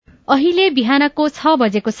अहिले बिहानको 6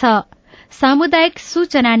 बजेको छ। सामुदायिक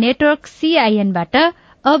सूचना नेटवर्क CIN-बाट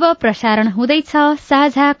अब प्रसारण हुँदैछ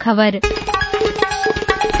साझा खबर।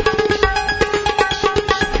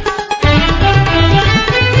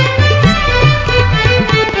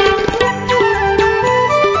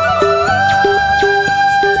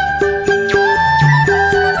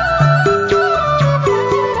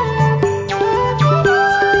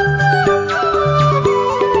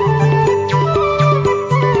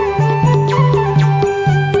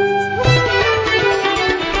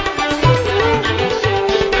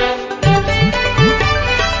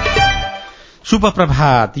 शुभ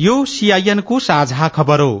प्रभात। यो CIN को साझा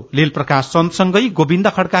खबर हो। लील प्रकाश चन्दसँगै गोविन्द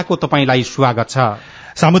खड्काको तपाईंलाई स्वागत छ।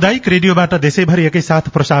 सामुदायिक रेडियोबाट देशैभरि एकैसाथ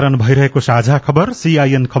प्रसारण भइरहेको साझा खबर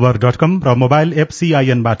CINखबर.com र मोबाइल एप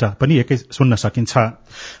CIN-बाट पनि एकै सुन्न सकिन्छ।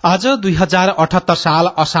 आज 2078 साल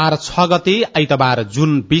असार 6 गते आइतबार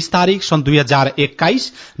जुन 20 तारिक सन्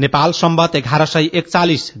 2021 नेपाल सम्वत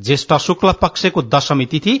 1141 ज्येष्ठ शुक्ल पक्षको दशमी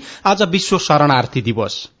तिथि। आज विश्व शरणार्थी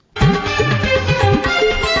दिवस।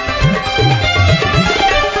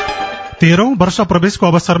 13औं वर्ष प्रवेशको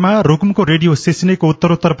अवसरमा रुकुमको रेडियो सिस्नेको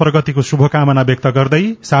उत्तरोत्तर प्रगतिको शुभकामना व्यक्त गर्दै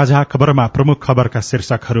साझा खबरमा प्रमुख खबरका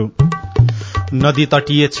शीर्षकहरू। नदी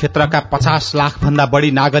तटीय क्षेत्रका 50 लाख भन्दा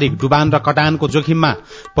बढ़ी नागरिक डुबान र कटानको जोखिममा।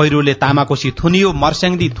 पहिरोले तामाकोशी थुनियो,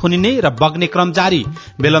 मर्स्याङदी थुनिने र बग्ने क्रम जारी।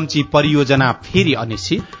 बेलम्ची परियोजना फेरि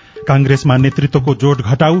अनिश्चित। कांग्रेसमा नेतृत्वको जोड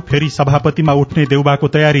घटाउ, फेरि सभापतिमा उठ्ने देउबाको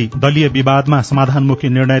तयारी। दलीय विवादमा समाधानमुखी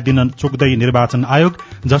निर्णय दिन चुक्दै निर्वाचन आयोग।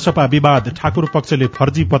 जसपा विवाद, ठाकुर पक्षले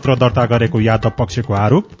फर्जी पत्र दर्ता गरेको यादव पक्षको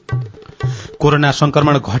आरोप। कोरोना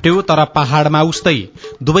संक्रमण घट्यो तर पहाड़मा उस्तै।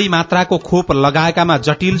 दुवै मात्राको खोप लगाएकामा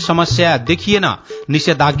जटिल समस्या देखिएन।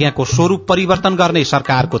 निषेधाज्ञाको स्वरूप परिवर्तन गर्ने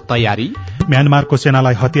सरकारको तयारी। म्यानमारको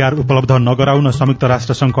सेनालाई हतियार उपलब्ध नगराउन संयुक्त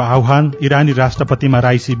राष्ट्र संघको आह्वान। इरानी राष्ट्रपतिमा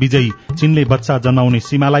राइसी विजयी। चीनले बच्चा जन्माउने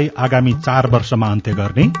सीमालाई आगामी 4 वर्षमा अन्त्य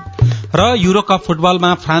गर्ने। र युरोकप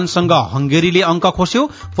फुटबलमा फ्रान्ससँग हंगेरीले अंक खोस्यो।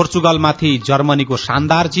 पोर्चुगलमाथि जर्मनीको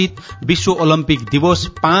शानदार जित। विश्व ओलम्पिक दिवस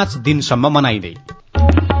 5 दिनसम्म मनाइँदै।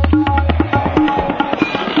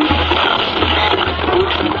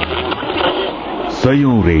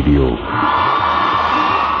 सयौं रेडियो,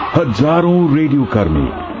 हजारौं रेडियो कर्मी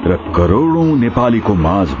र करोड़ौं नेपालीको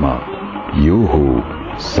माझमा यो हो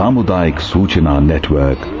सामुदायिक सूचना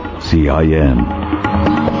नेटवर्क CIN।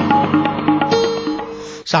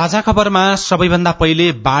 साझा खबरमा सबैभन्दा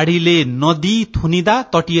पहिले बाढ़ीले नदी थुनिदा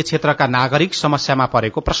तटीय क्षेत्रका नागरिक समस्यामा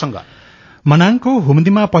परेको प्रसंग। मनाङको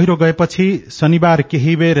हुम्दीमा पहिरो गएपछि शनिबार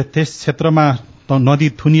केही बेर त्यस क्षेत्रमा नदी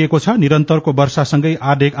थुनिएको छ। निरन्तरको वर्षासँगै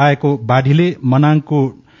आएको बाढ़ीले मनाङको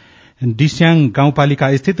डिस्याङ गाउँपालिका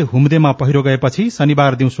स्थित हुम्देमा पहिरो गएपछि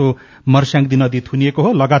शनिबार दिउँसो मर्स्याङदी नदी थुनिएको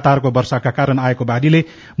हो। लगातारको वर्षाका कारण आएको बाढ़ीले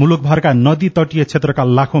मुलुकभरका नदी तटीय क्षेत्रका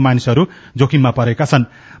लाखौं मानिसहरू जोखिममा परेका छन्।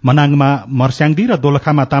 मनाङमा मर्स्याङदी र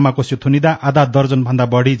दोलखामा तामाकोशी थुनिदा आधा दर्जन भन्दा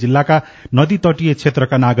बढ़ी जिल्लाका नदी तटीय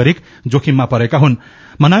क्षेत्रका नागरिक जोखिममा परेका हुन्।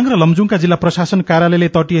 मनाङ र लमजुङका जिल्ला प्रशासन कार्यालयले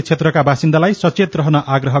तटीय क्षेत्रका बासिन्दालाई सचेत रहन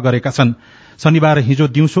आग्रह गरेका छन्। शनिबार हिजो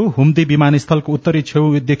दिउँसो हुम्दी विमानस्थलको उत्तरी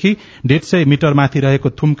छेउदेखि 150 मिटर माथि रहेको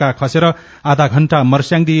थुम्का खसेर आधा घण्टा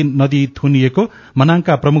मर्स्याङदी नदी थुनिएको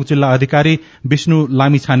मनाङका प्रमुख जिल्ला अधिकारी विष्णु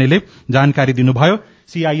लामिछानेले जानकारी दिनुभयो।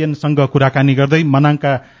 CIN-सँग कुराकानी गर्दै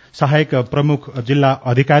मनाङका सहायक प्रमुख जिल्ला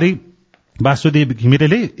अधिकारी वासुदेव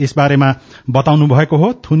घिमिरेले यसबारेमा बताउनु भएको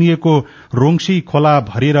हो। थुनिएको रोङसी खोला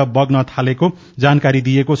भरिएर बग्न थालेको जानकारी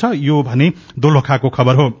दिएको छ। यो भने दोलखाको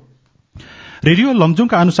खबर हो। रेडियो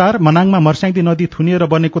लमजुङका अनुसार मनाङमा मर्स्याङदी नदी थुनिएर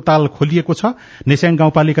बनेको ताल खोलिएको छ। नेस्याङ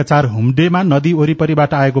गाउँपालिका 4 हुम्डेमा नदी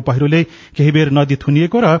वरिपरिबाट आएको पहिरोले केही बेर नदी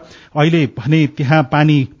थुनिएको र अहिले भने त्यहाँ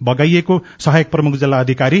पानी बगाइएको सहायक प्रमुख जिल्ला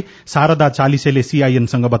अधिकारी शारदा चालिसेले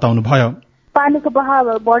CIN-सँग बताउनुभयो। पानीको बहाव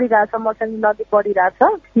बढ़िरहेछ, मर्स्याङदी नदी बढ़िरहेछ।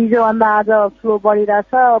 हिजोभन्दा आज फ्लो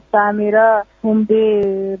बढ़िरहेछ। तामेर हुम्दे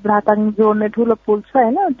भ्राताङ जोड्ने ठूलो पुल छ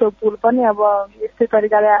हैन, त्यो पुल पनि अब यस्तै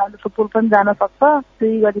तरिकाले आउँदो पुल पनि जान सक्छ।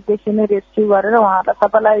 2 गतिदेखि नै रेस्क्यु गरेर उहाँहरूलाई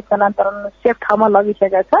सबैलाई स्थलान्तरण सेफ ठाउँमा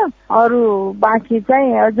लगिसकेका छ। अरू बाँकी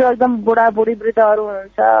चाहिँ जो एकदम बुढाबुढी वृद्धहरू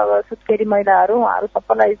हुनुहुन्छ, सुत्केरी महिलाहरू, उहाँहरू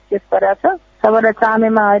सबैलाई सेफ गरेका छ। सबैलाई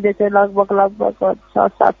चामेमा अहिले चाहिँ लगभग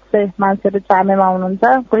 600-700 मान्छेहरू चामेमा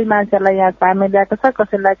हुनुहुन्छ। कोही मान्छेहरूलाई यहाँ चामे ल्याएको छ,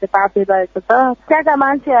 कसैलाई चाहिँ पापी रहेको छ। त्यहाँका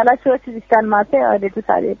मान्छेहरूलाई सुरक्षित स्थानमा चाहिँ अहिले चाहिँ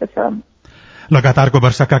सारिएको छ। लगातारको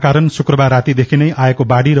वर्षाका कारण शुक्रबार रातिदेखि नै आएको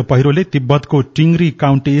बाढ़ी र पहिरोले तिब्बतको टिंगरी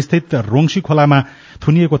काउन्टी स्थित रोङसी खोलामा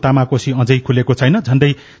थुनिएको तामाकोशी अझै खुलेको छैन।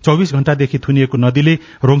 झण्डै 24 घण्टादेखि थुनिएको नदीले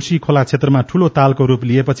रोङसी खोला क्षेत्रमा ठूलो तालको रूप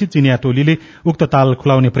लिएपछि चिनिया टोलीले उक्त ताल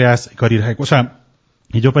खुलाउने प्रयास गरिरहेको छ।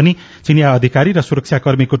 हिजो पनि चिनिया अधिकारी र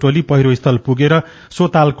सुरक्षाकर्मीको टोली पहिरो स्थल पुगेर सो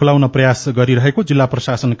ताल खुलाउन प्रयास गरिरहेको जिल्ला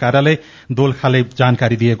प्रशासन कार्यालय दोलखाले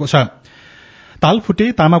जानकारी दिएको छ। तालफुटे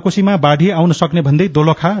तामाकोशीमा बाढ़ी आउन सक्ने भन्दै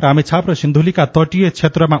दोलखा रामेछाप र सिन्धुलीका तटीय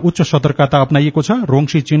क्षेत्रमा उच्च सतर्कता अपनाइएको छ।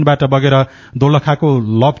 रोङसी चीनबाट बगेर दोलखाको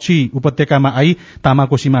लप्ची उपत्यकामा आई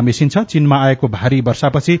तामाकोशीमा मिसिन्छ। चीनमा आएको भारी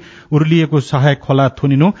वर्षापछि उर्लिएको सहायक खोला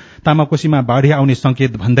थुनिनु तामाकोशीमा बाढ़ी आउने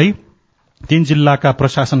संकेत भन्दै 3 जिल्लाका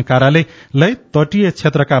प्रशासन कार्यालयले तटीय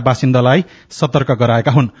क्षेत्रका बासिन्दालाई सतर्क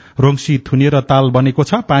गराएका हुन्। रोङसी थुनिएर ताल बनेको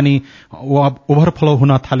छ। पानी ओभरफ्लो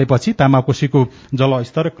हुन थालेपछि तामाकोशीको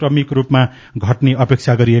जलस्तर क्रमिक रूपमा घट्ने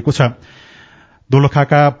अपेक्षा गरिएको छ।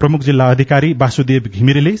 दोलखाका प्रमुख जिल्ला अधिकारी वासुदेव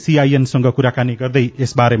घिमिरेले सीआईएनसँग कुराकानी गर्दै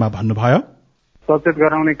यसबारेमा भन्नुभयो। सचेत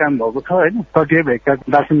गराउने काम भएको छ हैन। तटीय भेगका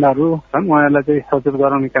बासिन्दाहरू छन्, उहाँहरूलाई चाहिँ सचेत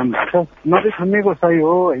गराउने काम भएको छ। नदी थुनिएको सही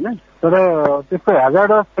हो हैन, तर त्यस्तो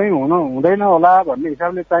ह्याजार्डस चाहिँ हुँदैन होला भन्ने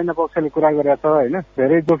हिसाबले चाइना पक्षले कुरा गरेको छ हैन।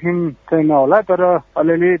 धेरै जोखिम चाहिँ नहोला, तर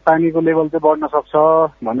अलिअलि पानीको लेभल चाहिँ बढ्न सक्छ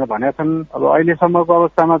भनेर भनेका छन्। अब अहिलेसम्मको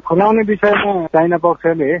अवस्थामा खुलाउने विषयमा चाइना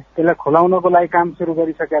पक्षले त्यसलाई खुलाउनको लागि काम सुरु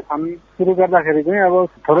गरिसकेका छन्। सुरु गर्दाखेरि चाहिँ अब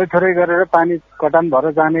थोरै थोरै गरेर पानी कटान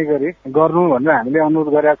भएर जाने गरी गर्नु भनेर हामीले अनुरोध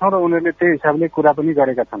गरेका छौँ र उनीहरूले त्यही हिसाबले कुरा पनि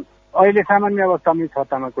गरेका छन्। अहिले सामान्य अवस्थामै छ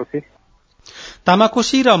तामाकोशी।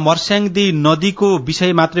 तामाकोशी र मर्स्याङदी नदीको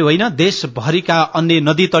विषय मात्रै होइन, देशभरिका अन्य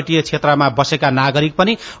नदी तटीय क्षेत्रमा बसेका नागरिक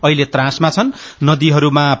पनि अहिले त्रासमा छन्।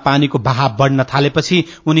 नदीहरूमा पानीको बहाव बढ़न थालेपछि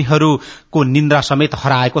उनीहरूको निन्द्रा समेत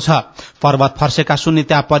हराएको छ। पर्वत फर्सेका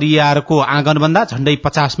सुनिता परियारको आँगनभन्दा झण्डै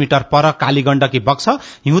 50 मिटर पर कालीगण्डकी बग्छ।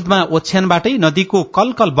 हिउँदमा ओछ्यानबाटै नदीको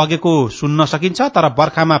कलकल बगेको सुन्न सकिन्छ, तर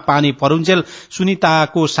बर्खामा पानी परुन्जेल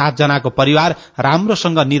सुनिताको 7 जनाको परिवार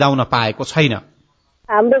राम्रोसँग निदाउन पाएको छैन।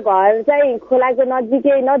 हाम्रो घर चाहिँ खोलाको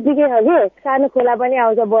नजिकै छ कि सानो खोला पनि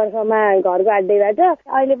आउँछ वर्षमा घरको अड्डैबाट।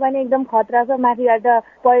 अहिले पनि एकदम खतरा छ, माथिबाट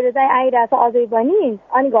पहिरो चाहिँ आइरहेछ अझै पनि।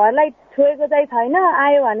 अनि घरलाई छोएको चाहिँ छैन,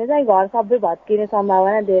 आयो भने चाहिँ घर सबै भत्किने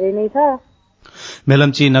सम्भावना धेरै नै छ।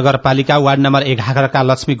 मेलम्ची नगरपालिका वार्ड नम्बर 11 का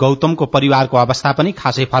लक्ष्मी गौतमको परिवारको अवस्था पनि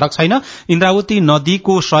खासै फरक छैन। इन्द्रावती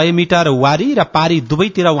नदीको 100 मिटर वारी र पारी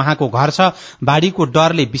दुवैतिर उहाँको घर छ। बाढ़ीको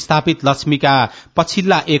डरले विस्थापित लक्ष्मीका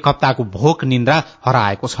पछिल्ला 1 हप्ताको भोक निन्द्रा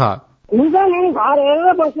हराएको छ। घर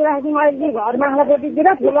हेरेर बसिरहेको छु। मैले घर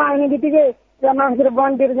माथिल्लोपट्टितिर ठुलो आउने बित्तिकै मान्छे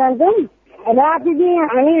वनतिर जान्छौँ। राति चाहिँ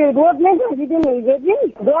हामी रोड नै बसिदिउँ। हिजो चाहिँ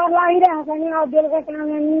डर लागिरहेको छ नि, अब बेलुका काम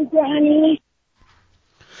गर्ने के खाने।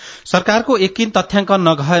 सरकारको एकिन तथ्याङ्क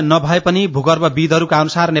नभए पनि भूगर्भविदहरूका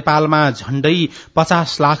अनुसार नेपालमा झण्डै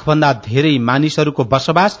 50 लाख भन्दा धेरै मानिसहरूको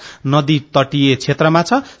बसोबास नदी तटीय क्षेत्रमा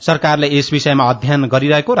छ। सरकारले यस विषयमा अध्ययन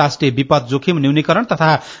गरिरहेको राष्ट्रिय विपद जोखिम न्यूनीकरण तथा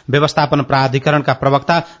व्यवस्थापन प्राधिकरणका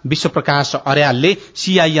प्रवक्ता विश्वप्रकाश अर्यालले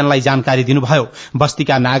सीआईएनलाई जानकारी दिनुभयो।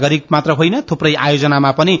 बस्तीका नागरिक मात्र होइन, थुप्रै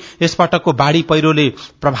आयोजनामा पनि यसपटकको बाढ़ी पहिरोले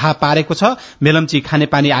प्रभाव पारेको छ। मेलम्ची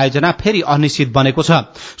खानेपानी आयोजना फेरि अनिश्चित बनेको छ।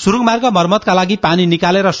 सुरुङ मार्ग मर्मतका लागि पानी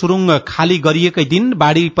निकालेर सुरुङ खाली गरिएकै दिन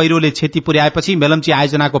बाढ़ी पहिरोले क्षति पुर्याएपछि मेलम्ची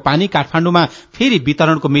आयोजनाको पानी काठमाण्डुमा फेरि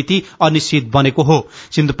वितरणको मिति अनिश्चित बनेको हो।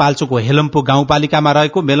 सिन्धुपाल्चोकको हेलम्पू गाउँपालिकामा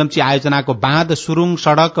रहेको मेलम्ची आयोजनाको बाँध, सुरुङ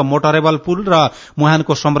सड़क, मोटरेबल पुल र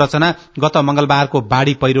मुहानको संरचना गत मंगलबारको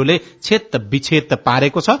बाढ़ी पहिरोले क्षत विक्षेत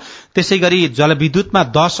पारेको छ। त्यसैगरी जलविद्युतमा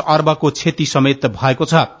 10 अर्बको क्षति समेत भएको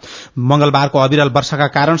छ। मंगलबारको अविरल वर्षाका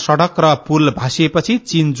कारण सड़क र पुल भासिएपछि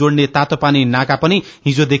चीन जोड्ने तातोपानी नाका पनि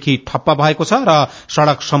हिजोदेखि ठप्प भएको छ र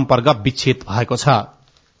सड़क सम्पर्क विच्छेद भएको छ।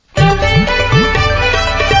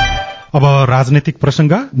 अब राजनैतिक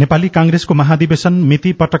प्रसंग। नेपाली कांग्रेसको महाधिवेशन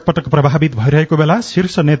मिति पटक पटक प्रभावित भइरहेको बेला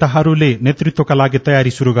शीर्ष नेताहरूले नेतृत्वका लागि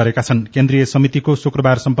तयारी शुरू गरेका छन्। केन्द्रीय समितिको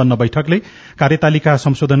शुक्रबार सम्पन्न बैठकले कार्यतालिका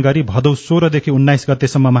संशोधन गरी भदौ 16 देखि 19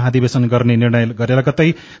 गतेसम्म महाधिवेशन गर्ने निर्णय गरे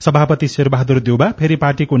लगत्तै सभापति शेरबहादुर देउबा फेरि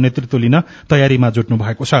पार्टीको नेतृत्व लिन तयारीमा जुट्नु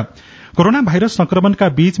भएको छ। कोरोना भाइरस संक्रमणका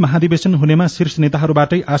बीच महाधिवेशन हुनेमा शीर्ष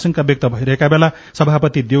नेताहरूबाटै आशंका व्यक्त भइरहेका बेला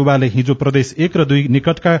सभापति देउबाले हिजो प्रदेश 1 र 2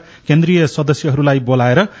 निकटका केन्द्रीय सदस्यहरूलाई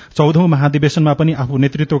बोलाएर 14औं महाधिवेशनमा पनि आफू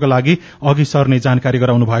नेतृत्वका लागि अघि सर्ने जानकारी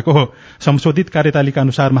गराउनु भएको हो। संशोधित कार्यतालिका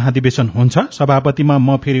अनुसार महाधिवेशन हुन्छ। सभापतिमा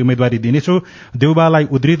म फेरि उम्मेद्वारी दिनेछु, देउबालाई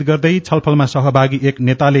उद्धृत गर्दै छलफलमा सहभागी एक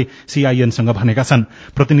नेताले सीआईएनसँग भनेका छन्।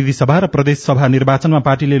 प्रतिनिधि सभा र प्रदेश सभा निर्वाचनमा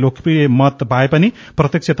पार्टीले लोकप्रिय मत पाए पनि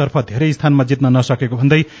प्रत्यक्षतर्फ धेरै स्थानमा जित्न नसकेको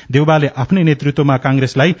भन्दै देउबाले आफ्नै नेतृत्वमा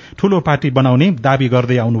कांग्रेसलाई ठूलो पार्टी बनाउने दावी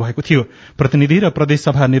गर्दै आउनु भएको थियो। प्रतिनिधि र प्रदेश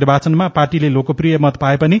सभा निर्वाचनमा पार्टीले लोकप्रिय मत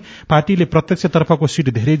पाए पनि पार्टीले प्रत्यक्षतर्फको सीट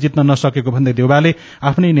धेरै जित्न नसकेको भन्दै देउबाले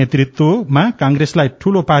आफ्नै नेतृत्वमा कांग्रेसलाई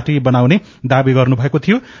ठूलो पार्टी बनाउने दावी गर्नुभएको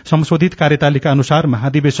थियो। संशोधित कार्यतालिका अनुसार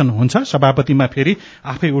महाधिवेशन हुन्छ, सभापतिमा फेरि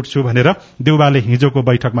आफै उठ्छु भनेर देउबाले हिजोको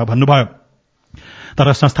बैठकमा भन्नुभयो।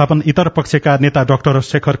 तर संस्थापन इतर पक्षका नेता डाक्टर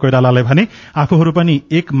शेखर कोइरालाले भने आफूहरू पनि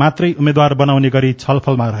एक मात्रै उम्मेद्वार बनाउने गरी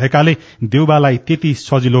छलफलमा रहेकाले देउबालाई त्यति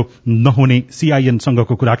सजिलो नहुने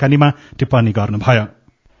सीआईएनसँगको कुराकानीमा टिप्पणी गर्नुभयो।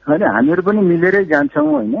 होइन हामीहरू पनि मिलेरै जान्छौँ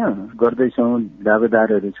होइन, गर्दैछौँ,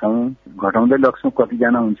 दावेदारहरू छौँ, घटाउँदै लग्छौँ।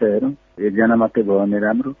 कतिजना हुन्छ हेरौँ, एकजना मात्रै भयो भने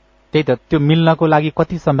राम्रो। त्यही त, त्यो मिल्नको लागि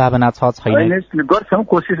कति सम्भावना छ छैन गर्छौँ,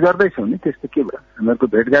 कोसिस गर्दैछौँ नि, त्यस्तो के भयो। हामीहरूको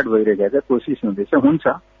भेटघाट भइरहेको छ, कोसिस हुँदैछ, हुन्छ,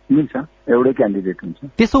 मिल्छ, एउटै क्यान्डिडेट हुन्छ।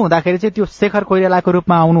 त्यसो हुँदाखेरि चाहिँ त्यो शेखर कोइरालाको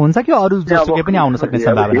रूपमा आउनुहुन्छ कि अरू जोसुकै पनि आउन सक्ने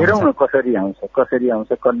सम्भावना हेरौँ न कसरी आउँछ,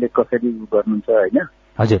 कसले कसरी गर्नुहुन्छ होइन।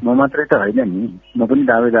 हजुर, म मात्रै त होइन नि, म पनि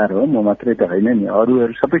दावेदार हो, म मात्रै त होइन नि,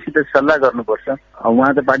 अरूहरू सबैसित सल्लाह गर्नुपर्छ।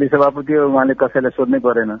 उहाँ त पार्टी सभापति हो, उहाँले कसैलाई सोध्नै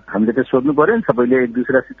परेन, हामीले त सोध्नु पर्यो नि, सबैले एक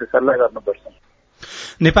दुसरासित सल्लाह गर्नुपर्छ।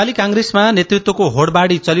 नेपाली कांग्रेसमा नेतृत्वको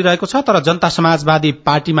होडबाडी चलिरहेको छ, तर जनता समाजवादी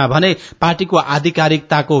पार्टीमा भने पार्टीको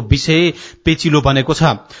आधिकारिकताको विषय पेचिलो बनेको छ।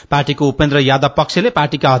 पार्टीको उपेन्द्र यादव पक्षले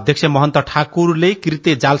पार्टीका अध्यक्ष महन्त ठाकुरले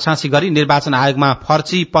कृत्य जालसाँसी गरी निर्वाचन आयोगमा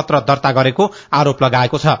फर्जी पत्र दर्ता गरेको आरोप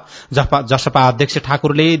लगाएको छ। जसपा अध्यक्ष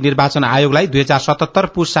ठाकुरले निर्वाचन आयोगलाई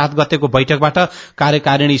 2077 पुस 7 गतेको बैठकबाट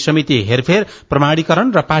कार्यकारिणी समिति हेरफेर,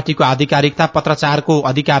 प्रमाणीकरण र पार्टीको आधिकारिकता पत्रचारको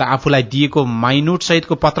अधिकार आफूलाई दिएको माइनुट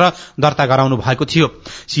सहितको पत्र दर्ता गराउनु भएको थियो।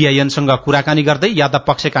 सीआईएनसँग कुराकानी गर्दै यादव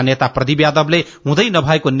पक्षका नेता प्रदीप यादवले हुँदै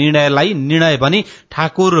नभएको निर्णयलाई निर्णय भनी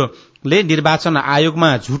ठाकुरले निर्वाचन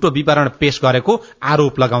आयोगमा झुटो विवरण पेश गरेको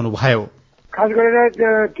आरोप लगाउनुभयो। खास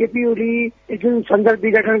गरेर केपी ओली जुन सञ्जाल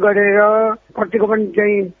विघटन गरेर प्रतिगमन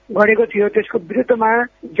चाहिँ गरेको थियो, त्यसको विरुद्धमा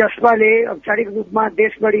जसपाले औपचारिक रूपमा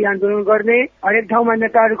देशभरि आन्दोलन गर्ने, हरेक ठाउँमा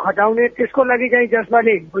नेताहरू खटाउने, त्यसको लागि चाहिँ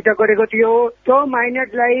जसपाले बैठक गरेको थियो। त्यो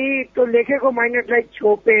माइनटलाई, त्यो लेखेको माइनटलाई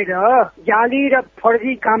छोपेर जाली र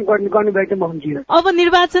फर्जी काम गर्नुभएको मोहनजी। अब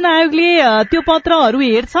निर्वाचन आयोगले त्यो पत्रहरू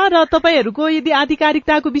हेर्छ र तपाईँहरूको यदि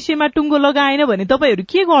आधिकारिकताको विषयमा टुङ्गो लगाएन भने तपाईँहरू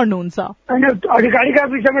के गर्नुहुन्छ? होइन, आधिकारिकता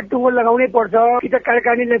विषयमा टुङ्गो लगाउनै पर्छ कि त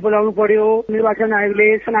कार्यकारिणीलाई बोलाउनु पर्यो, निर्वाचन आयोगले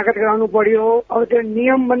शनाखत गराउनु पर्यो। अब त्यो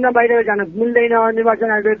नियमभन्दा बाहिर जान मिल्दैन निर्वाचन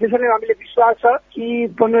आयोगले। त्यसैले हामीले विश्वास छ कि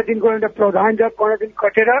 15 दिनको एउटा प्रावधान छ, 15 दिन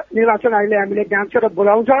कटेर निर्वाचन आयोगले हामीले जान्छ र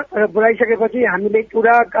बोलाउँछ र बोलाइसकेपछि हामीले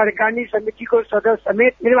पूरा कार्यकारिणी समितिको सदस्य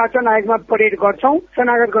समेत निर्वाचन आयोगमा परेड गर्छौं,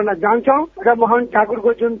 शनाखत गर्न जान्छौं र मोहन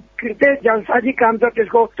ठाकुरको जुन कृत्य जालसाजी काम छ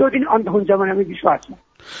त्यसको त्यो दिन अन्त हुन्छ भन्ने हामी विश्वास छ।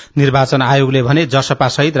 निर्वाचन आयोगले भने जसपा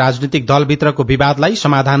सहित राजनीतिक दलभित्रको विवादलाई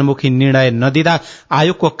समाधानमुखी निर्णय नदिँदा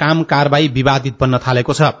आयोगको काम कारबाही विवादित बन्न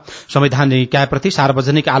थालेको छ। संविधान निकायप्रति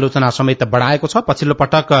सार्वजनिक आलोचना समेत बढ़ाएको छ। पछिल्लो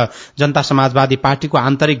पटक जनता समाजवादी पार्टीको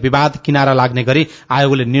आन्तरिक विवाद किनारा लाग्ने गरी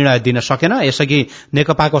आयोगले निर्णय दिन सकेन। यसअघि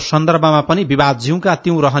नेकपाको सन्दर्भमा पनि विवाद ज्यूका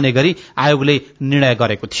त्यौं रहने गरी आयोगले निर्णय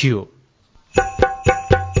गरेको थियो।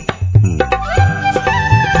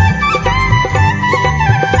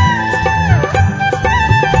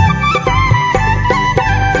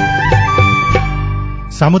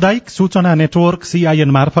 सामुदायिक सूचना नेटवर्क सीआईएन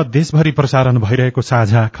मार्फत देशभरि प्रसारण भइरहेको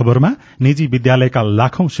साझा खबरमा निजी विद्यालयका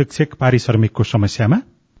लाखौं शिक्षक पारिश्रमिकको समस्यामा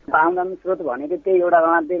आमदानी स्रोत भनेको त्यही एउटा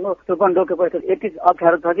माध्यम हो, त्यो पनि रोकेपछि यति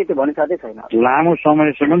अप्ठ्यारो छ कि त्यो भनिसकेकै छैन। लामो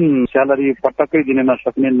समयसम्म स्यालेरी पटक्कै दिन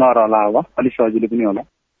नसक्ने नरहला होला, अलिक सजिलो पनि होला।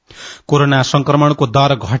 कोरोना संक्रमणको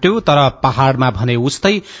दर घट्यो तर पहाड़मा भने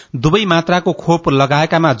उस्तै। दुवै मात्राको खोप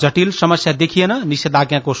लगाएकामा जटिल समस्या देखिएन।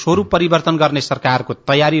 निषेधाज्ञाको स्वरूप परिवर्तन गर्ने सरकारको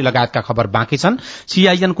तयारी लगायतका खबर बाँकी छन्।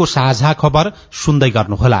 सीआईएनको साझा खबर सुन्दै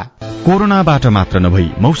गर्नुहोला। कोरोनाबाट मात्र नभई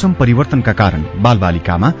मौसम परिवर्तनका कारण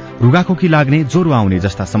बालबालिकामा रुगाखोकी लाग्ने, ज्वरो आउने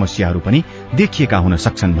जस्ता समस्याहरू पनि देखिएका हुन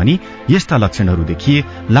सक्छन् भनी यस्ता लक्षणहरू देखिए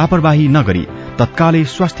लापरवाही नगरी तत्कालै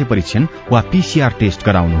स्वास्थ्य परीक्षण वा पीसीआर टेस्ट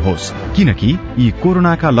गराउनुहोस्, किनकि यी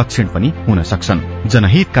कोरोनाका लक्षण पनि हुन सक्छन्।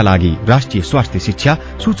 जनहितका लागि राष्ट्रिय स्वास्थ्य शिक्षा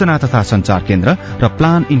सूचना तथा संचार केन्द्र र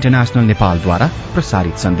प्लान इन्टरनेशनल नेपालद्वारा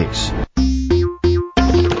प्रसारित सन्देश।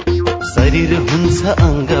 शरीर हुन्छ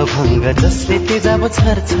अङ्ग भङ्ग जसले तेजाब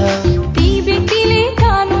छर्छ, ती व्यक्तिले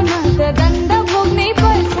कानुन दण्ड भोग्नै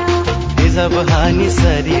पर्छ। तेजाब हानि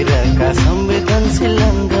शरीरका संवेदनशील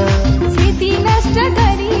अङ्ग, क्षति नष्ट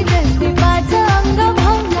गरी जसले बाँच अङ्ग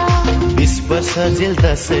भङ्ग। 20 वर्ष जेल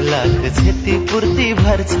 10 लाख क्षतिपूर्ति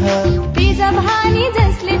भर्छ। तेजाब हानि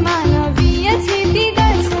जसले मानवीय क्षति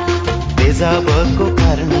गर्छ, तेजाबको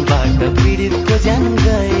कारणबाट पीडितको ज्यान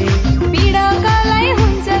गए, पीडकलाई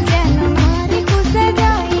हुन्छ ज्यान मारेको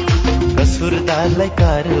सजाय। कसुरदारलाई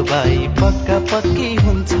कारबाही पक्का पक्की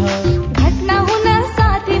हुन्छ, घटना हुन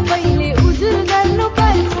साथै पहिले उजुर गर्नु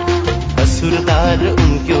पर्छ। कसुरदार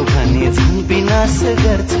उनको भने झन् विनाश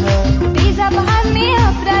गर्छ, तेजाब हान्ने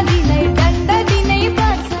अपराधीलाई दण्ड दिनै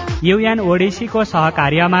पर्छ। युएन ओडिसीको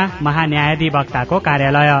सहकार्यमा महान्यायाधिवक्ताको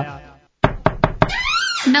कार्यालय।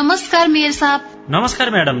 नमस्कार मेयर साहब। नमस्कार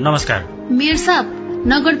म्याडम। नमस्कार मेयर साहब,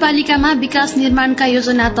 नगरपालिकामा विकास निर्माणका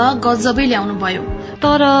योजना त गजबै ल्याउनु भयो,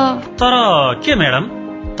 तर के म्याडम,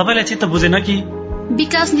 तपाईलाई चित्त बुझेन कि?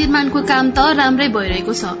 विकास निर्माणको काम त राम्रै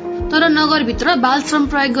भइरहेको छ, तर नगरभित्र बाल श्रम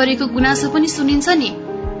प्रयोग गरेको गुनासो पनि सुनिन्छ नि।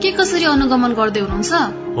 के कसरी अनुगमन गर्दै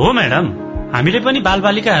हुनुहुन्छ? हो म्याडम, हामीले पनि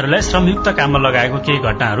बालबालिकाहरूलाई श्रमयुक्त काममा लगाएको केही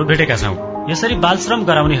घटनाहरू भेटेका छौं। यसरी बाल श्रम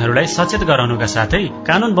गराउनेहरूलाई सचेत गराउनुका साथै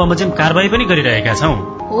कानून बमोजिम कारबाही पनि गरिरहेका छौं।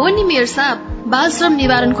 हो नि मेयर साहब, बाल श्रम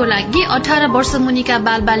निवारणको लागि 18 वर्ष मुनिका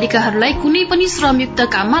बाल बालिकाहरूलाई कुनै पनि श्रमयुक्त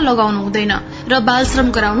काममा लगाउनु हुँदैन र बाल श्रम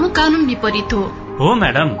गराउनु कानून विपरीत हो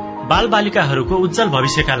म्याडम, बाल बालिकाहरूको उज्जवल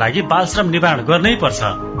भविष्यका लागि बाल श्रम निवारण गर्नै पर्छ।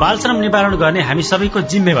 बाल श्रम निवारण गर्ने हामी सबैको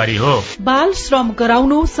जिम्मेवारी हो। बाल श्रम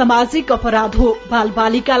गराउनु सामाजिक अपराध हो। बाल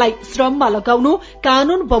बालिकालाई श्रममा लगाउनु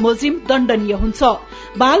कानून बमोजिम दण्डनीय हुन्छ।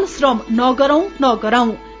 बाल श्रम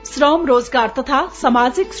नगरौं। श्रम, रोजगार तथा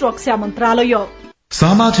सामाजिक सुरक्षा मन्त्रालय।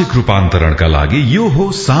 सामाजिक रूपान्तरणका लागि यो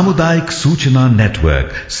हो सामुदायिक सूचना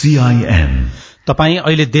नेटवर्क CIN। तपाई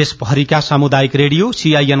अहिले देशभरिका सामुदायिक रेडियो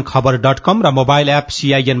CIN खबर.com र मोबाइल एप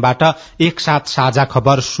CIN-बाट एकसाथ साझा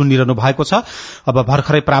खबर सुनिरहनु भएको छ। अब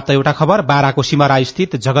भर्खरै प्राप्त एउटा खबर, बाराको सिमरा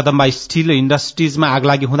स्थित जगदम्बा स्टील इण्डस्ट्रीजमा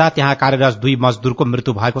आगलागी हुँदा त्यहाँ कार्यरत 2 मजदूरको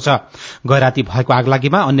मृत्यु भएको छ। गैराती भएको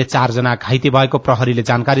आगलागीमा अन्य 4 जना घाइते भएको प्रहरीले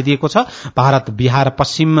जानकारी दिएको छ। भारत बिहार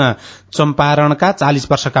पश्चिम चम्पारणका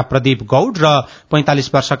 40 वर्षका प्रदीप गौड र 45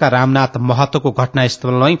 वर्षका रामनाथ महतोको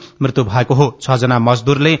घटनास्थलमै मृत्यु भएको हो। 6 जना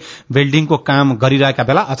मजदूरले बिल्डिङको काम गरिरहेका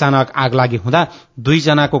बेला अचानक आगलागी हुँदा 2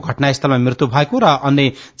 जनाको घटनास्थलमा मृत्यु भएको र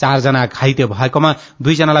अन्य 4 जना घाइते भएकोमा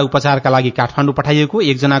 2 जनालाई उपचारका लागि काठमाडौँ पठाइएको,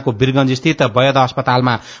 1 जनाको वीरगंज स्थित वैध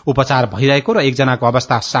अस्पतालमा उपचार भइरहेको र 1 जनाको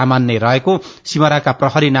अवस्था सामान्य रहेको सिमराका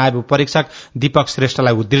प्रहरी नायब उपरीक्षक दीपक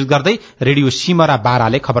श्रेष्ठलाई उद्धृत गर्दै रेडियो सिमरा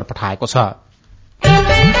बाराले खबर पठाएको छ।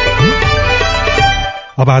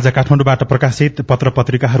 अब आज काठमाडौँबाट प्रकाशित पत्र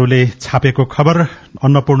पत्रिकाहरूले छापेको खबर।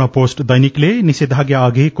 अन्नपूर्ण पोस्ट दैनिकले निषेधाज्ञा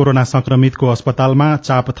अघि कोरोना संक्रमितको अस्पतालमा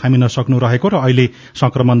चाप थामिन सक्नु रहेको र अहिले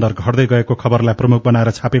संक्रमण दर घट्दै गएको खबरलाई प्रमुख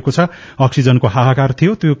बनाएर छापेको छ। अक्सिजनको हाहाकार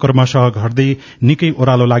थियो, त्यो क्रमशः घट्दै निकै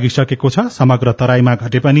ओह्रालो लागिसकेको छ। समग्र तराईमा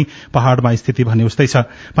घटे पनि पहाड़मा स्थिति भने उस्तै छ।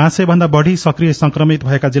 500 भन्दा बढ़ी सक्रिय संक्रमित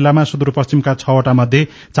भएका जिल्लामा सुदूरपश्चिमका 6 वटा मध्ये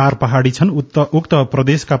 4 पहाड़ी छन्। उक्त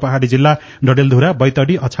प्रदेशका पहाड़ी जिल्ला डडेलधुरा,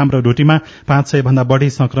 बैतडी, अछाम र डोटीमा 500 भन्दा बढ़ी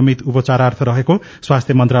संक्रमित उपचारार्थ रहेको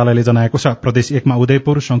स्वास्थ्य मन्त्रालयले जनाएको छ। प्रदेश 1 मा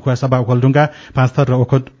उदयपुर, शंखुवासभा, ओखलढुङ्गा, पाँचथर र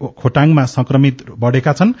खोटाङमा संक्रमित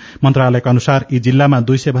बढ़ेका छन्। मन्त्रालयका अनुसार यी जिल्लामा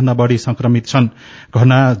 200 भन्दा बढ़ी संक्रमित छन्।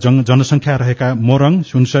 घना जनसंख्या रहेका मोरङ,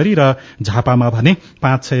 सुनसरी र झापामा भने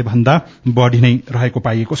 500 भन्दा बढ़ी नै रहेको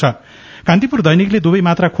पाइएको छ। कान्तिपुर दैनिकले 2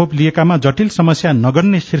 मात्रा खोप लिएकामा जटिल समस्या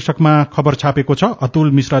नगर्ने शीर्षकमा खबर छापेको छ।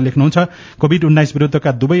 अतुल मिश्रा लेख्नुहुन्छ, कोभिड-19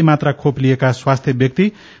 विरूद्धका 2 मात्रा खोप लिएका स्वस्थ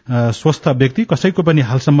व्यक्ति कसैको पनि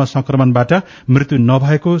हालसम्म संक्रमणबाट मृत्यु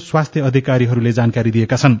नभएको स्वास्थ्य अधिकारीहरूले जानकारी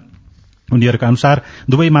दिएका छन्। उनीहरूका अनुसार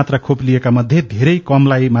 2 मात्रा खोप लिएका मध्ये धेरै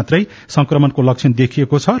कमलाई मात्रै संक्रमणको लक्षण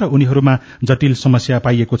देखिएको छ र उनीहरूमा जटिल समस्या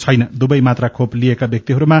पाइएको छैन। 2 मात्रा खोप लिएका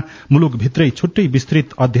व्यक्तिहरूमा मुलुकभित्रै छुट्टै विस्तृत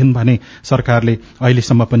अध्ययन भने सरकारले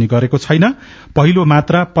अहिलेसम्म पनि गरेको छैन। पहिलो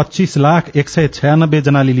मात्रा 25,196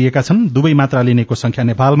 जनाले लिएका छन्। 2 मात्रा लिनेको संख्या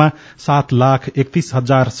नेपालमा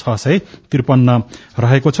 7,31,653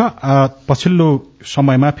 रहेको छ। पछिल्लो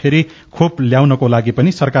समयमा फेरि खोप ल्याउनको लागि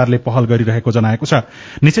पनि सरकारले पहल गरिरहेको जनाएको छ।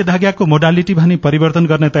 निषेधाज्ञाको मोडालिटी भने परिवर्तन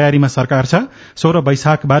गर्ने तयारीमा सरकार छ। 16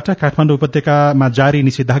 वैशाखबाट काठमाडौँ उपत्यकामा जारी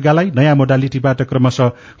निषेधाज्ञालाई नयाँ मोडालिटीबाट क्रमशः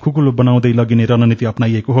खुकुलो बनाउँदै लगिने रणनीति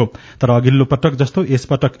अपनाइएको हो। तर अघिल्लो पटक जस्तो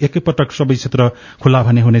यसपटक एकैपटक सबै क्षेत्र खुला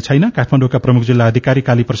भने हुने छैन। काठमाडौँका प्रमुख जिल्ला अधिकारी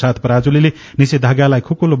काली प्रसाद पराजुलीले निषेधाज्ञालाई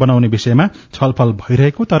खुकुलो बनाउने विषयमा छलफल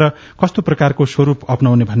भइरहेको तर कस्तो प्रकारको स्वरूप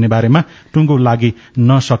अपनाउने भन्ने बारेमा टुङ्गो लागि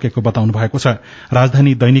नसकेको बताउनु भएको छ।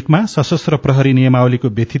 राजधानी दैनिकमा सशस्त्र प्रहरी नियमावलीको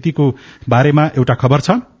व्यतिथिको बारेमा एउटा खबर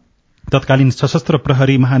छ। तत्कालीन सशस्त्र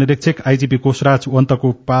प्रहरी महानिरीक्षक आईजीपी कोशराज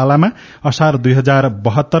वन्तको पालामा असार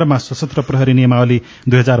 2072 मा सशस्त्र प्रहरी नियमावली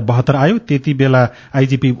 2072 आयो। त्यति बेला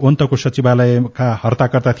आईजीपी वन्तको सचिवालयका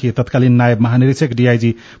हर्ताकर्ता थिए तत्कालीन नायब महानिरीक्षक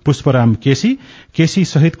डीआईजी पुष्पराम केसी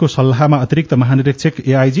सहितको सल्लाहमा अतिरिक्त महानिरीक्षक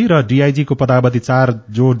एआईजी र डीआईजी को पदावधि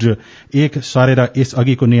 4+1 सरेर यस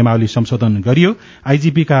अघिको नियमावली संशोधन गरियो।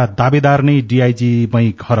 आईजीपी का दावेदार नै डीआईजी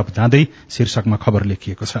मै घर जाँदै शीर्षकमा खबर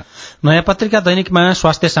लेखिएको छ। नयाँ पत्रिका दैनिकमा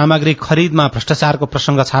स्वास्थ्य सामग्री खरिदमा भ्रष्टाचारको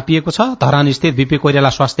प्रसंग छापिएको छ। धरान स्थित बीपी कोइराला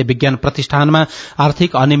स्वास्थ्य विज्ञान प्रतिष्ठानमा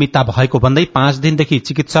आर्थिक अनियमितता भएको भन्दै 5 दिनदेखि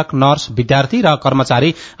चिकित्सक, नर्स, विद्यार्थी र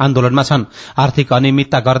कर्मचारी आन्दोलनमा छन्। आर्थिक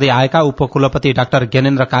अनियमितता गर्दै आएका उपकुलपति डाक्टर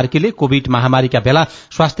ज्ञानेन्द्र कार्कीले कोविड महामारीका बेला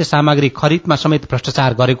स्वास्थ्य सामग्री खरिदमा समेत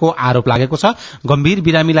भ्रष्टाचार गरेको आरोप लागेको छ। गम्भीर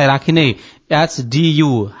बिरामीलाई राखिने एचडीयू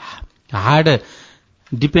हार्ड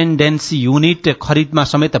डिपेन्डेन्सी युनिट खरिदमा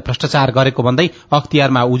समेत भ्रष्टाचार गरेको भन्दै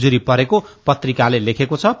अख्तियारमा उजुरी परेको पत्रिकाले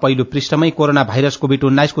लेखेको छ। पहिलो पृष्ठमै कोरोना भाइरस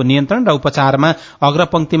कोभिड-19 को नियन्त्रण र उपचारमा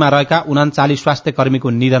अग्रपंक्तिमा रहेका 39 स्वास्थ्य कर्मीको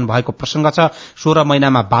निधन भएको प्रसंग छ। 16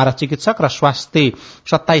 महिनामा 12 चिकित्सक र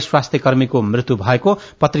 27 स्वास्थ्य कर्मीको मृत्यु भएको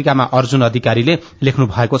पत्रिकामा अर्जुन अधिकारीले लेख्नु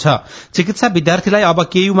भएको छ। चिकित्सा विद्यार्थीलाई अब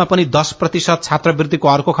केयूमा पनि 10% छात्रवृत्तिको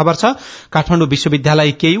अर्को खबर छ। काठमाडौँ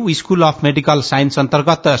विश्वविद्यालय केयू स्कूल अफ मेडिकल साइन्स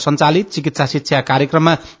अन्तर्गत सञ्चालित चिकित्सा शिक्षा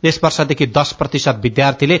कार्यक्रममा यस वर्षदेखि 10%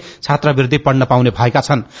 विद्यार्थीले छात्रवृत्ति पढ्न पाउने भएका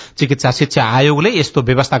छन्। चिकित्सा शिक्षा आयोगले यस्तो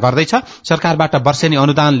व्यवस्था गर्दैछ। सरकारबाट वर्षेनी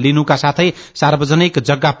अनुदान लिनुका साथै सार्वजनिक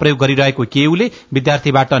जग्गा प्रयोग गरिरहेको केयूले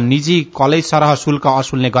विद्यार्थीबाट निजी कलेज सरह शुल्क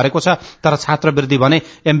असुल्ने गरेको छ। तर छात्रवृत्ति भने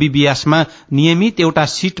एमबीबीएसमा नियमित एउटा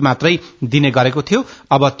सीट मात्रै दिने गरेको थियो।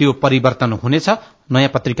 अब त्यो परिवर्तन हुनेछ, नयाँ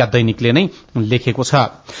पत्रिका दैनिकले नै लेखेको छ।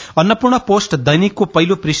 अन्नपूर्ण पोस्ट दैनिकको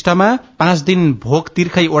पहिलो पृष्ठमा 5 दिन भोग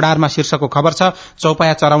तिर्खै ओडारमा शीर्षकको खबर छ।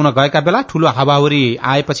 चौपाया चराउन गएका बेला ठूलो हावाहुरी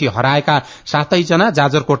आएपछि हराएका 7 जना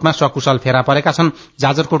जाजरकोटमा सकुशल फेरा परेका छन्।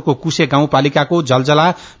 जाजरकोटको कुसे गाउँपालिकाको जलजला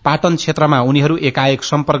पाटन क्षेत्रमा उनीहरू एकाएक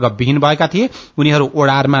सम्पर्क विहीन भएका थिए। उनीहरू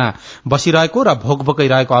ओडारमा बसिरहेको र भोकभोकै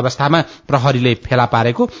रहेको अवस्थामा प्रहरीले फेला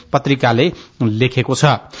पारेको पत्रिकाले लेखेको छ।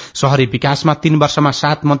 शहरी विकासमा 3 वर्षमा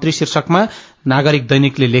 7 मन्त्री शीर्षकमा नागरिक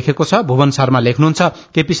दैनिकले लेखेको छ। भुवन शर्मा लेख्नुहुन्छ,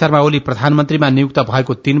 केपी शर्मा ओली प्रधानमन्त्रीमा नियुक्त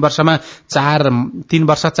भएको 3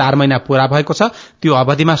 वर्ष 4 महिना पूरा भएको छ। त्यो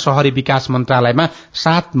अवधिमा शहरी विकास मन्त्रालयमा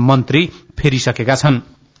 7 मन्त्री फेरिसकेका छन्।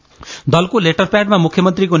 दलको लेटर प्याडमा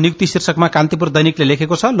मुख्यमन्त्रीको नियुक्ति शीर्षकमा कान्तिपुर दैनिकले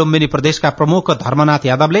लेखेको छ। लुम्बिनी प्रदेशका प्रमुख धर्मनाथ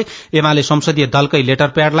यादवले एमाले संसदीय दलकै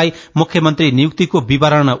लेटर प्याडलाई मुख्यमन्त्री नियुक्तिको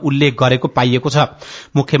विवरण उल्लेख गरेको पाइएको छ।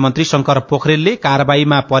 मुख्यमन्त्री शंकर पोखरेलले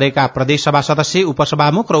कारबाहीमा परेका प्रदेशसभा सदस्य,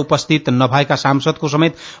 उपसभामुख र उपस्थित नभएका सांसदको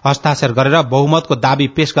समेत हस्ताक्षर गरेर बहुमतको दावी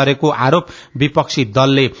पेश गरेको आरोप विपक्षी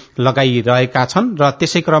दलले लगाइरहेका छन् र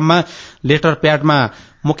त्यसै क्रममा लेटर प्याडमा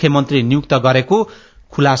मुख्यमन्त्री नियुक्त गरेको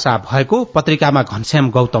खुलासा भएको पत्रिकामा घनश्याम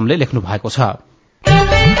गौतमले लेख्नु भएको छ।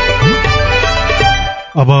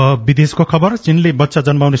 अब विदेशको खबर। चीनले बच्चा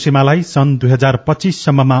जन्माउने सीमालाई सन् 2025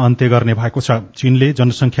 सम्ममा अन्त्य गर्ने भएको छ। चीनले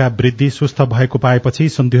जनसंख्या वृद्धि सुस्त भएको पाएपछि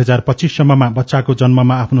सन् 2025 सम्ममा बच्चाको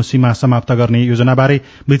जन्ममा आफ्नो सीमा समाप्त गर्ने योजनाबारे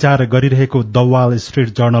विचार गरिरहेको द वाल स्ट्रीट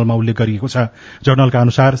जर्नलमा उल्लेख गरिएको छ। जर्नलका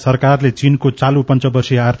अनुसार सरकारले चीनको चालू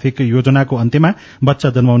पञ्चवर्षीय आर्थिक योजनाको अन्त्यमा बच्चा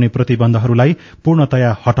जन्माउने प्रतिबन्धहरूलाई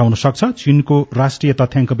पूर्णतया हटाउन सक्छ। चीनको राष्ट्रिय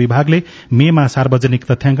तथ्याङ्क विभागले मेमा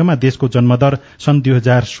सार्वजनिक तथ्याङ्कमा देशको जन्मदर सन्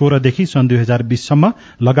 2016 देखि सन् 2020 सम्म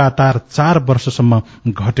लगातार 4 वर्षसम्म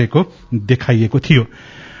घटेको देखाइएको थियो।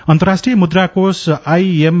 अन्तर्राष्ट्रिय मुद्रा कोष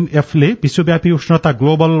आईएमएफले विश्वव्यापी उष्णता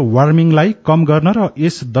ग्लोबल वार्मिङलाई कम गर्न र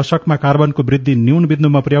यस दशकमा कार्बनको वृद्धि न्यून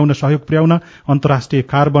बिन्दुमा पुर्याउन सहयोग पुर्याउन अन्तर्राष्ट्रिय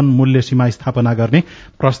कार्बन मूल्य सीमा स्थापना गर्ने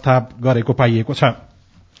प्रस्ताव गरेको पाइएको छ।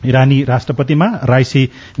 इरानी राष्ट्रपतिमा राइसी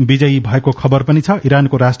विजयी भएको खबर पनि छ।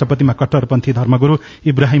 इरानको राष्ट्रपतिमा कट्टरपन्थी धर्मगुरू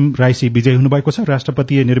इब्राहिम राइसी विजयी हुनुभएको छ।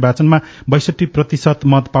 राष्ट्रपतीय निर्वाचनमा 62%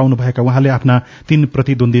 मत पाउनुभएका उहाँले आफ्ना 3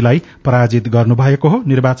 प्रतिद्वन्दीलाई पराजित गर्नुभएको हो।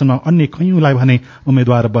 निर्वाचनमा अन्य कैयौंलाई भने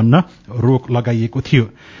उम्मेद्वार बन्न रोक लगाइएको थियो।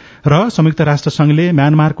 र संयुक्त राष्ट्र संघले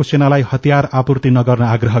म्यानमारको सेनालाई हतियार आपूर्ति नगर्न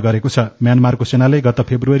आग्रह गरेको छ। म्यानमारको सेनाले गत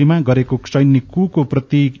फेब्रुअरीमा गरेको सैन्य कुको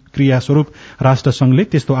प्रतिक्रिया स्वरूप राष्ट्रसंघले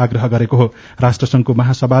त्यस्तो आग्रह गरेको हो। राष्ट्रसंघको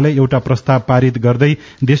महासभाले एउटा प्रस्ताव पारित गर्दै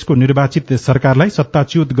देशको निर्वाचित सरकारलाई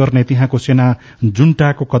सत्ताच्युत गर्ने त्यहाँको सेना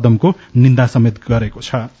जुन्टाको कदमको निन्दा समेत गरेको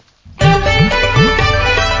छ।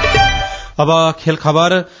 अब खेल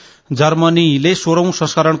खबर। जर्मनीले 16औं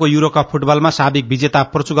संस्करणको युरोकप फुटबलमा साबिक विजेता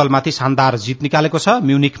पोर्चुगलमाथि शानदार जित निकालेको छ।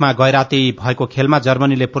 म्युनिखमा गैराती भएको खेलमा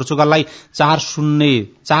जर्मनीले पोर्चुगललाई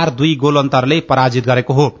 4-2 गोल अन्तरले पराजित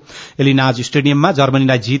गरेको हो। एलिनाज स्टेडियममा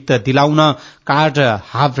जर्मनीलाई जित दिलाउन कार्ड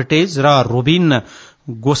हाभर्टेज र रोबिन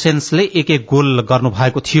गोसेन्सले 1-1 गोल गर्नु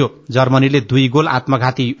भएको थियो। जर्मनीले 2 गोल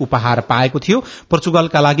आत्मघाती उपहार पाएको थियो।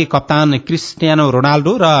 पोर्चुगलका लागि कप्तान क्रिस्टियानो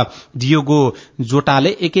रोनाल्डो र डियोगो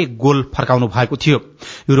जोटाले 1-1 गोल फर्काउनु भएको थियो।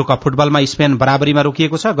 युरोकप फुटबलमा स्पेन बराबरीमा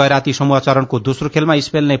रोकिएको छ। गैराती समूह चरणको दोस्रो खेलमा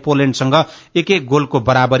स्पेनले पोल्याण्डसँग 1-1 गोलको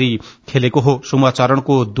बराबरी खेलेको हो। समूह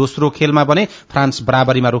चरणको दोस्रो खेलमा भने फ्रान्स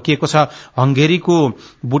बराबरीमा रोकिएको छ। हंगेरीको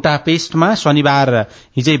बुटापेस्टमा शनिबार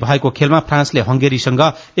हिजै भएको खेलमा फ्रान्सले हंगेरीसँग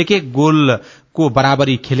 1-1 गोलको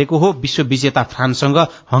बराबरी खेलेको हो। विश्व विजेता फ्रान्ससँग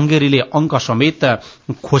हंगेरीले अंक समेत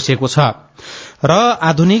खोसेको छ। र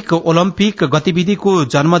आधुनिक ओलम्पिक गतिविधिको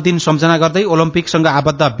जन्मदिन सम्झना गर्दै ओलम्पिकसँग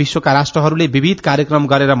आबद्ध विश्वका राष्ट्रहरूले विविध कार्यक्रम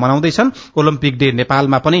गरेर मनाउँदैछन्। ओलम्पिक डे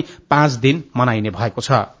नेपालमा पनि 5 दिन मनाइने भएको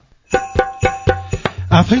छ।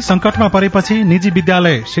 आफै संकटमा परेपछि निजी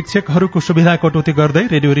विद्यालय शिक्षकहरूको सुविधा कटौती गर्दै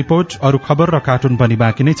रेडियो रिपोर्ट, अरू खबर र कार्टुन पनि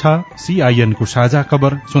बाँकी नै छ। सीआईएन को साझा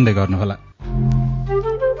खबर सुन्दै गर्नुहोला।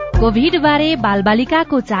 कोभिड बारे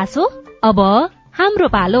बालबालिकाको चासो अब हाम्रो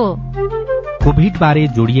पालो। कोभिड बारे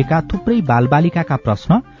जोडिएका थुप्रै बालबालिकाका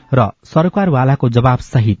प्रश्न र सरकारवालाको जवाब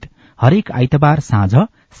सहित हरेक आइतबार साँझ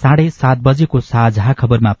 7:30 बजेको साझा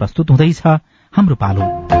खबरमा प्रस्तुत हुँदैछ हाम्रो पालो।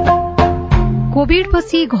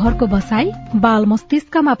 कोभिडपछि घरको बसाई, बाल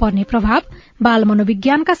मस्तिष्कमा पर्ने प्रभाव, बाल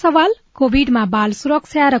मनोविज्ञानका सवाल, कोभिडमा बाल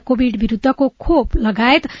सुरक्षा र कोभिड विरूद्धको खोप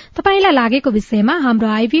लगायत तपाईंलाई लागेको विषयमा हाम्रो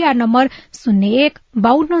आइभीआर नम्बर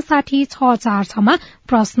 0152606646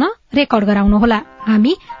 प्रश्न रेकर्ड गराउनुहोला।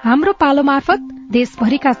 हामी हाम्रो पालो मार्फत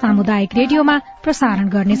देशभरिका सामुदायिक रेडियोमा प्रसारण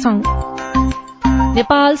गर्नेछौं।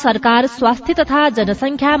 नेपाल सरकार स्वास्थ्य तथा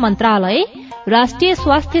जनसंख्या मन्त्रालय, राष्ट्रिय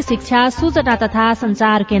स्वास्थ्य शिक्षा सूचना तथा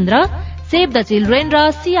संचार केन्द्र, सेभ द चिल्ड्रेन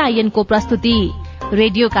र सीआईएन को प्रस्तुति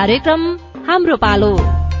रेडियो कार्यक्रम हाम्रो पालो।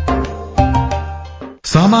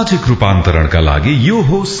 सामाजिक रूपान्तरणका लागि यो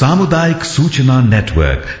हो सामुदायिक सूचना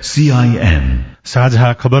नेटवर्क सीआईएन।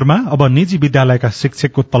 साझा खबरमा अब निजी विद्यालयका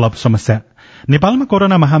शिक्षकको तलब समस्या। नेपालमा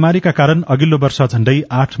कोरोना महामारीका कारण अघिल्लो वर्ष झण्डै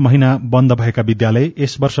 8 महिना बन्द भएका विद्यालय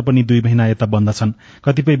यस वर्ष पनि 2 महिना यता बन्द छन्।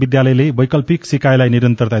 कतिपय विद्यालयले वैकल्पिक सिकाइलाई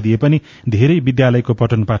निरन्तरता दिए पनि धेरै विद्यालयको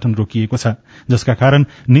पठन पाठन रोकिएको छ, जसका कारण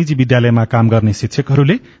निजी विद्यालयमा काम गर्ने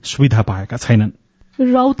शिक्षकहरूले सुविधा पाएका छैनन्।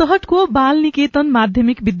 रौतहटको बाल निकेतन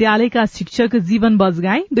माध्यमिक विद्यालयका शिक्षक जीवन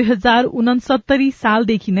बजगाई 2069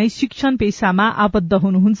 सालदेखि नै शिक्षण पेशामा आबद्ध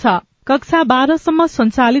हुनुहुन्छ। कक्षा 12 सम्म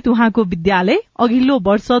सञ्चालित उहाँको विद्यालय अघिल्लो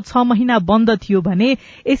वर्ष 6 महिना बन्द थियो भने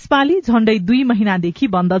यसपालि झण्डै 2 महिनादेखि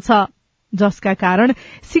बन्द छ, जसका कारण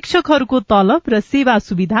शिक्षकहरूको तलब र सेवा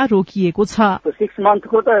सुविधा रोकिएको छ। 6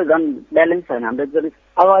 मन्थको त झन् ब्यालेन्स छैन हाम्रो।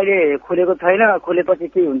 अब अहिले खुलेको छैन, खुलेपछि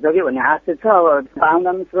के हुन्छ कि भन्ने आशा छ। अब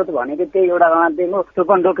आमदानी स्रोत भनेको त्यही एउटा माध्यम हो, त्यो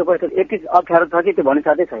पनि रोकेपछि यति अप्ठ्यारो छ कि त्यो भन्ने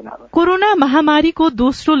साथै छैन। कोरोना महामारीको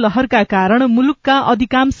दोस्रो लहरका कारण मुलुकका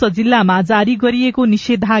अधिकांश जिल्लामा जारी गरिएको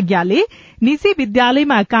निषेधाज्ञाले निजी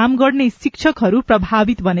विद्यालयमा काम गर्ने शिक्षकहरू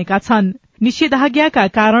प्रभावित बनेका छन्। निषेधाज्ञाका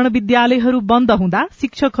कारण विद्यालयहरू बन्द हुँदा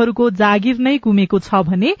शिक्षकहरूको जागिर नै गुमेको छ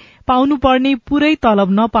भने पाउनुपर्ने पूरै तलब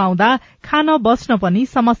नपाउँदा खान बस्न पनि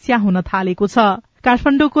समस्या हुन थालेको छ।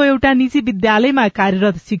 काठमाडौँको एउटा निजी विद्यालयमा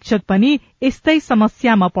कार्यरत शिक्षक पनि यस्तै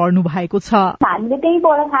समस्यामा पर्नु भएको छ। हामीले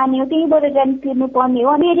त्यहीँबाट खाने हो, त्यहीँबाट रेन्ट तिर्नु पर्ने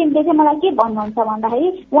हो। पेरेन्टले चाहिँ मलाई के भन्नुहुन्छ भन्दाखेरि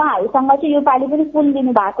उहाँहरूसँग चाहिँ यो पालि पनि फुल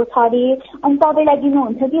दिनु भएको छ अरे, अनि तपाईँलाई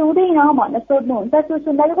दिनुहुन्छ कि हुँदैन भनेर सोध्नुहुन्छ। त्यो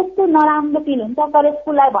सुन्दा चाहिँ कस्तो नराम्रो फिल हुन्छ। तर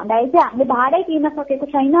स्कुललाई भन्दाखेरि चाहिँ हामीले भाडै तिर्न सकेको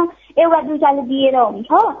छैन, एउटा दुईटाले दिएर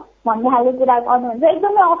हुन्छ भन्ने खालको कुरा गर्नुहुन्छ।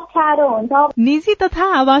 एकदमै अप्ठ्यारो हुन्छ। निजी तथा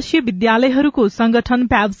आवासीय विद्यालयहरूको संगठन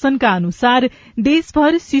प्याब्सनका अनुसार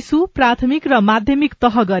देशभर शिशु प्राथमिक र माध्यमिक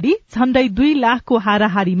तह गरी झण्डै 2 लाखको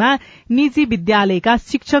हाराहारीमा निजी विद्यालयका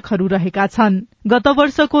शिक्षकहरू रहेका छन्। गत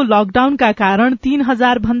वर्षको लकडाउनका कारण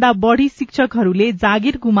 3000 भन्दा बढ़ी शिक्षकहरूले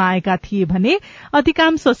जागिर गुमाएका थिए भने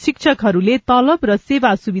अधिकांश शिक्षकहरूले तलब र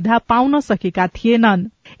सेवा सुविधा पाउन सकेका थिएनन्।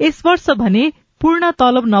 यस वर्ष भने पूर्ण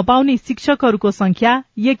तलब नपाउने शिक्षकहरूको संख्या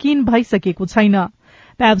यकिन भइसकेको छैन।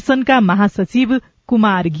 प्याब्सनका महासचिव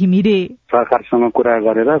कुमार घिमिरे सरकारसँग कुरा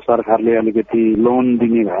गरेर सरकारले अलिकति लोन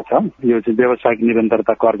दिने भएको छ। यो चाहिँ व्यावसायिक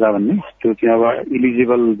निरन्तरता कर्जा भन्ने, त्यो चाहिँ अब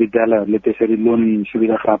इलिजिबल विद्यालयहरूले त्यसरी लोन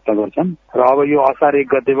सुविधा प्राप्त गर्छन्। र अब यो असार 1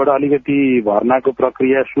 गतेबाट अलिकति भर्नाको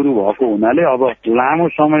प्रक्रिया शुरू भएको हुनाले अब लामो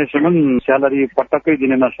समयसम्म स्यालेरी पटक्कै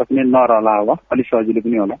दिन नसक्ने नरहला, अब अलिक सजिलो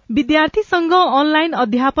पनि होला। विद्यार्थीसँग अनलाइन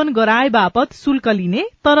अध्यापन गराए बापत शुल्क लिने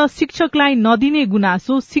तर शिक्षकलाई नदिने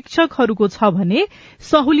गुनासो शिक्षकहरूको छ भने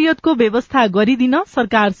सहुलियतको व्यवस्था गरिदिन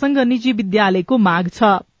सरकारसँग निजी विद्यालयको माग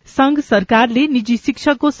छ। संघ सरकारले निजी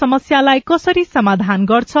शिक्षकको समस्यालाई कसरी समाधान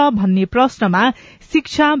गर्छ भन्ने प्रश्नमा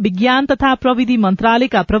शिक्षा विज्ञान तथा प्रविधि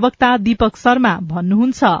मन्त्रालयका प्रवक्ता दीपक शर्मा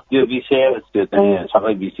भन्नुहुन्छ। यो विषय चाहिँ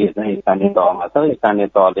सबै विषय चाहिँ स्थानीय तहमा छ, स्थानीय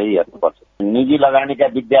तहले हेर्नुपर्छ। निजी लगानीका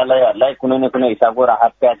विद्यालयहरूलाई कुनै न कुनै हिसाबको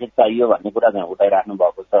राहत प्याकेज चाहियो भन्ने कुरा चाहिँ उठाइराख्नु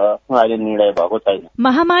भएको छ, अहिले निर्णय भएको छैन।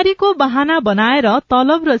 महामारीको बहाना बनाएर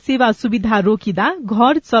तलब र सेवा सुविधा रोकिँदा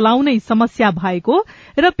घर चलाउनै समस्या भएको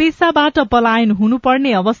र पेसाबाट पलायन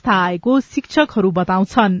हुनुपर्ने अवस्था आएको शिक्षकहरू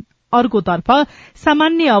बताउँछन्। अर्कोतर्फ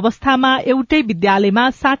सामान्य अवस्थामा एउटै विद्यालयमा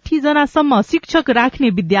 60 जनासम्म शिक्षक राख्ने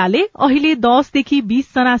विद्यालय अहिले 10 देखि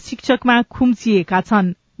 20 जना शिक्षकमा खुम्चिएका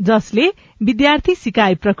छन्, जसले विद्यार्थी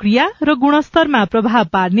सिकाइ प्रक्रिया र गुणस्तरमा प्रभाव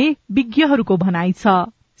पार्ने विज्ञहरूको भनाइ छ।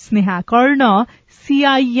 स्नेहा कर्ण,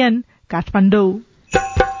 सीआईएन, काठमाडौँ।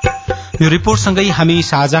 यो रिपोर्टसँगै हामी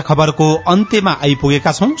साझा खबरको अन्त्यमा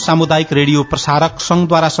आइपुगेका छौं। सामुदायिक रेडियो प्रसारक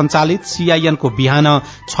संघद्वारा संचालित सीआईएनको बिहान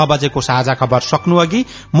 6 बजेको साझा खबर सक्नु अघि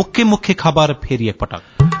मुख्य खबर फेरि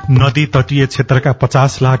एकपटक। नदी तटीय क्षेत्रका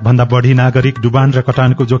 50 लाख भन्दा बढ़ी नागरिक डुबान र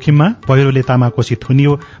कटानको जोखिममा, पहिरोले तामाकोशी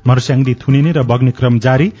थुनियो, मर्स्याङ्दी थुनिने र बग्ने क्रम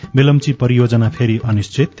जारी, बेलम्ची परियोजना फेरि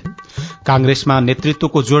अनिश्चित। कांग्रेसमा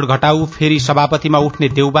नेतृत्वको जोड़ घटाउ, फेरि सभापतिमा उठ्ने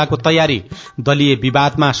देउबाको तयारी, दलीय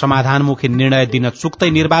विवादमा समाधानमुखी निर्णय दिन चुक्तै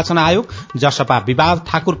निर्वाचन आयोग, जसपा विवाद,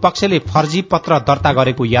 ठाकुर पक्षले फर्जी पत्र दर्ता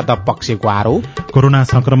गरेको यादव पक्षको आरोप। कोरोना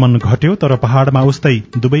संक्रमण घट्यो तर पहाड़मा उस्तै,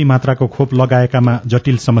 दुवै मात्राको खोप लगाएकामा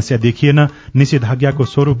जटिल समस्या देखिएन, निषेधाज्ञाको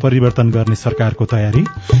स्वरूप परिवर्तन गर्ने सरकारको तयारी।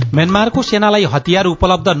 म्यानमारको सेनालाई हतियार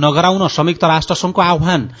उपलब्ध नगराउन संयुक्त राष्ट्र संघको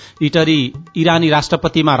आह्वान, इरानी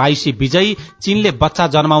राष्ट्रपतिमा राइसी विजयी, चीनले बच्चा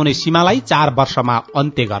जन्माउने सीमालाई 4 वर्षमा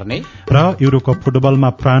अन्त्य गर्ने। र युरोकप फुटबलमा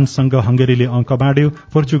फ्रान्ससँग हंगेरीले अंक बाँड्यो,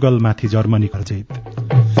 पोर्चुगलमाथि जर्मनी जित।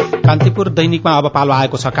 कान्तिपुर दैनिकमा अब पालो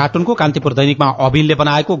आएको छ कार्टुनको। कान्तिपुर दैनिकमा अभिनले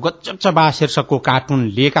बनाएको गजब च बा शीर्षकको कार्टुन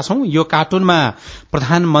लिएका छौं। यो कार्टुनमा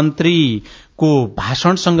प्रधानमन्त्रीको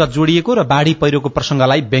भाषणसँग जोडिएको र बाढ़ी पहिरोको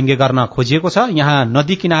प्रसंगलाई व्यङ्ग्य गर्न खोजिएको छ। यहाँ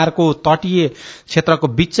नदी किनारको तटीय क्षेत्रको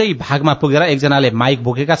बीचै भागमा पुगेर एकजनाले माइक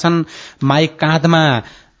बोकेका छन्। माइक काँधमा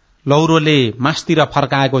लौरोले मास्तिर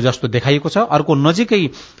फर्काएको जस्तो देखाइएको छ। अर्को नजिकै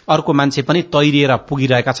अर्को मान्छे पनि तैरिएर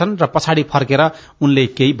पुगिरहेका छन् र पछाडि फर्केर उनले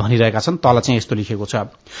केही भनिरहेका छन्। तल चाहिँ यस्तो लेखेको छ,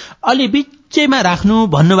 अलि बिचैमा राख्नु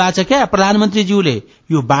भन्नुभएको छ क्या प्रधानमन्त्रीज्यूले,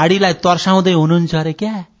 यो बाढ़ीलाई तर्साउँदै हुनुहुन्छ अरे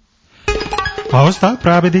क्या। हवस् त,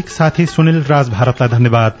 प्राविधिक साथी सुनिल राज भारतलाई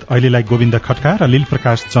धन्यवाद। अहिलेलाई गोविन्द खड्का र लील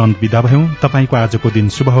प्रकाश चन्द विदा भयौं। तपाईंको आजको दिन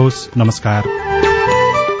शुभ होस्। नमस्कार।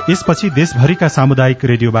 यसपछि देशभरिका सामुदायिक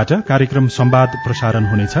रेडियोबाट कार्यक्रम संवाद प्रसारण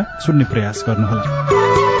हुनेछ, सुन्ने प्रयास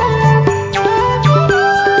गर्नुहोला।